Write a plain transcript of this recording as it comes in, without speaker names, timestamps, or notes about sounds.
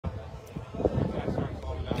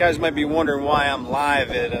guys might be wondering why I'm live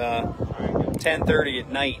at 10:30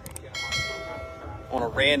 at night on a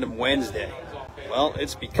random Wednesday. Well,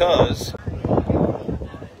 it's because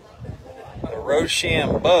the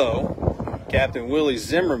RoShamBo, Captain Willie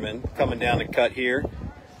Zimmerman, coming down the cut here,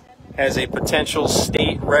 has a potential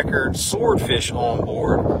state record swordfish on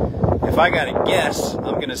board. If I got to guess,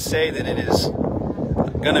 I'm going to say that it is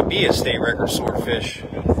going to be a state record swordfish.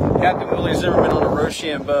 Captain Willie Zimmerman on a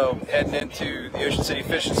RoShamBo heading into the Ocean City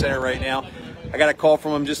Fishing Center right now. I got a call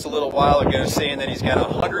from him just a little while ago saying that he's got a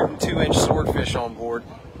 102-inch swordfish on board.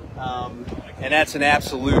 And that's an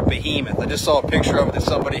absolute behemoth. I just saw a picture of it that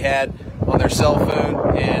somebody had on their cell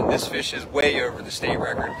phone, and this fish is way over the state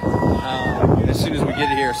record as soon as we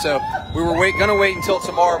get it here. So we were gonna wait until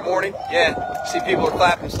tomorrow morning. Yeah, see people are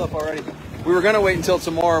clapping and stuff already. We were gonna wait until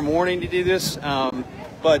tomorrow morning to do this,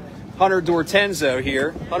 but Hunter Dortenzo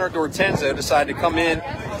here, Hunter Dortenzo decided to come in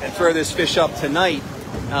and throw this fish up tonight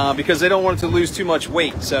because they don't want it to lose too much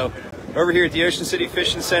weight. So over here at the Ocean City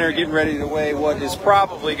Fishing Center, getting ready to weigh what is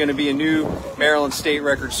probably going to be a new Maryland State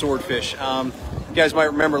Record swordfish. You guys might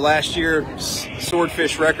remember last year,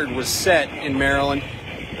 swordfish record was set in Maryland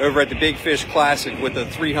over at the Big Fish Classic with a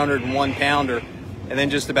 301 pounder. And then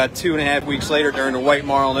just about 2.5 weeks later during the White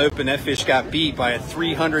Marlin Open, that fish got beat by a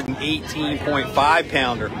 318.5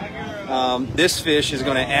 pounder. This fish is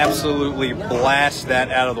going to absolutely blast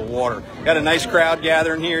that out of the water. Got a nice crowd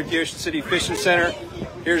gathering here at the Ocean City Fishing Center.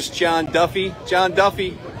 Here's John Duffy. John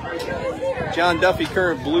Duffy,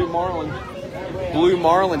 current Blue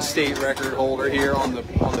Marlin state record holder here on the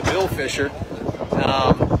bill fisher.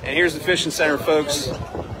 And here's the fishing center, folks,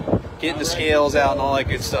 getting the scales out and all that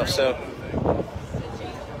good stuff. So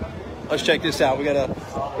let's check this out. We got a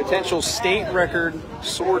potential state record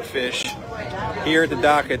swordfish here at the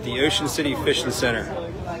dock at the Ocean City Fishing Center.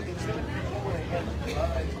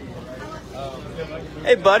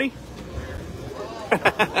 Hey, buddy.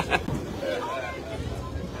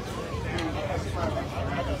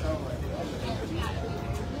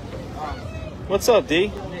 What's up,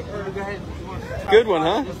 D? Good one,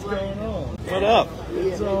 huh? What's going on? What up?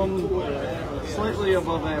 It's slightly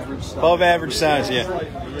above average size. Above average size,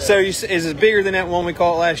 yeah. So is it bigger than that one we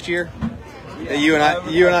caught last year? That you and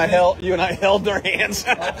I held our hands.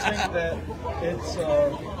 I think that it's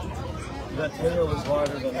that tail is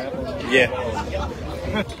wider than that one. Yeah.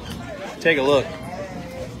 Take a look.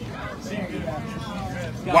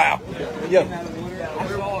 Wow. Yo.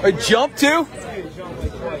 A jump too?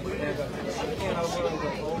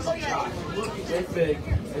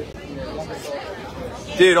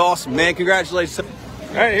 Dude, awesome, man. Congratulations.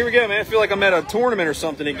 All right, here we go, man. I feel like I'm at a tournament or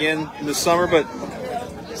something again this summer, but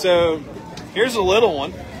so here's a little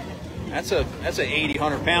one. That's a 80,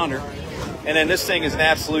 100 pounder. And then this thing is an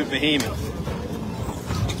absolute behemoth.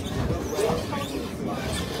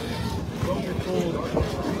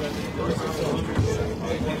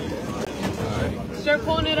 Start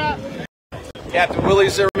pulling it up. Captain Willie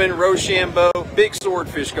Zimmerman, RoShamBo, big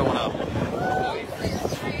swordfish going up.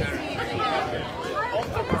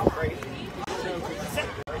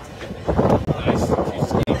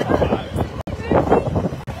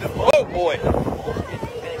 Oh boy.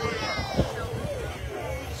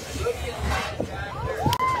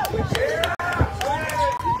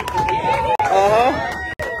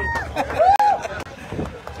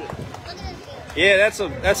 Yeah, that's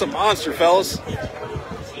a monster, fellas.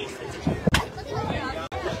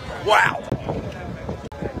 Wow.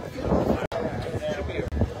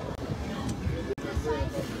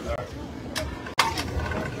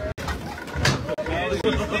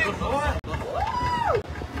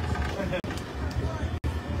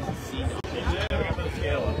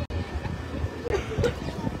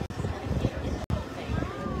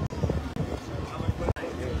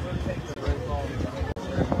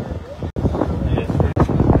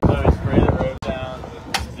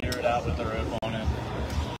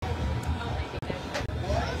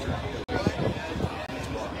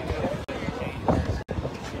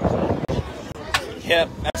 Yep,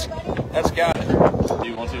 that's got it. Do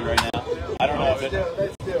you want to right now? I don't know if it.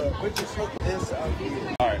 Let's do it. We'll just hook this up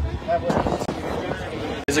here. All right.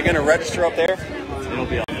 Is it going to register up there? It'll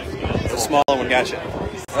be on this. The smaller one, gotcha.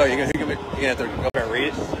 Oh, you're going to have to go up there and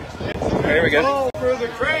read it? All right, here we go. Oh, for the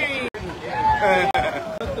crane!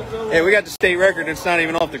 Hey, we got the state record. It's not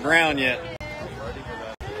even off the ground yet.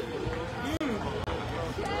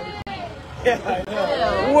 Yeah, I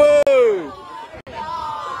know. Whoa!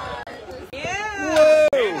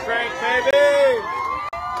 Crank, baby!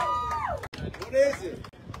 What is it?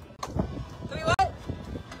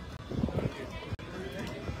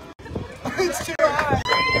 It's too high!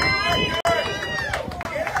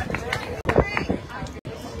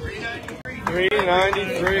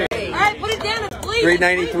 393. All right, put it down. It's bleeding.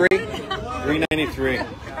 393. 393.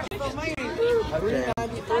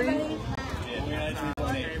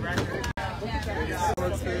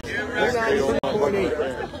 393.8.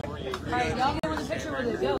 All right, y'all get with the picture with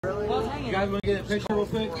it. Go. Well, hang You it. guys want to get a picture real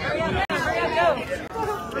quick? Hurry up, go.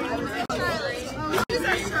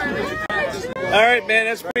 All right, man,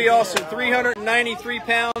 that's pretty awesome. 393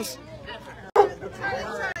 pounds.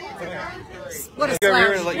 What a Go over here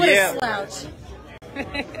slouch. and What look- yeah. a slouch.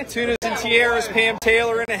 Tunas and tiaras, Pam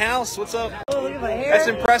Taylor in the house. What's up? Oh, look at my hair. That's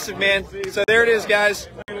impressive, man. So there it is, guys.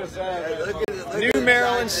 New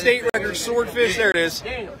Maryland State Record Swordfish. There it is.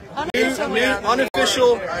 New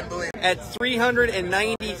unofficial at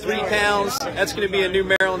 393 pounds. That's going to be a new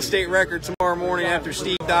Maryland State record tomorrow morning after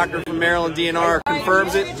Steve Doctor from Maryland DNR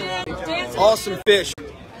confirms it. Awesome fish.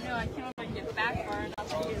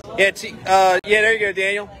 Yeah, yeah, there you go,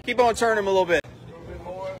 Daniel. Keep on turning him a little bit.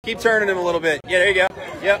 Keep turning him a little bit. Yeah, there you go.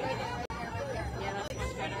 Yep.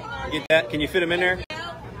 Get that? Can you fit him in there?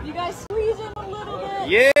 You guys squeeze him a little bit.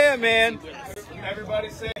 Yeah, man. Everybody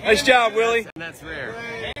say Nice job, Willie. and that's there.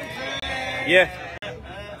 Yeah.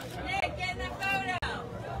 Nick, get in the photo.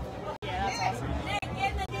 Yeah, that's awesome. Nick,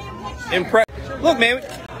 get in the damn picture. Look, man,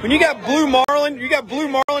 when you got Blue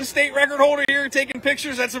Marlin State Record holder here taking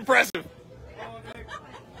pictures, that's impressive.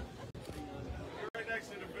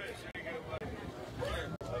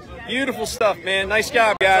 Beautiful stuff, man. Nice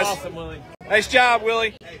job, guys. Awesome, Willie. Nice job,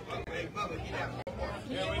 Willie.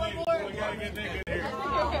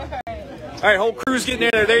 All right, whole crew's getting in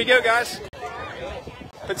there. There you go, guys.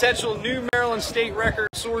 Potential new Maryland State Record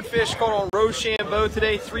Swordfish caught on RoShamBo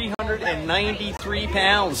today, 393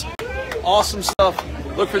 pounds. Awesome stuff.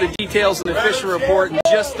 Look for the details in the Fisher Report in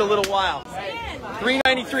just a little while.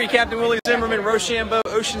 393, Captain Willie Zimmerman, RoShamBo,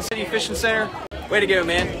 Ocean City Fishing Center. Way to go,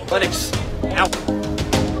 man. Lennox, out.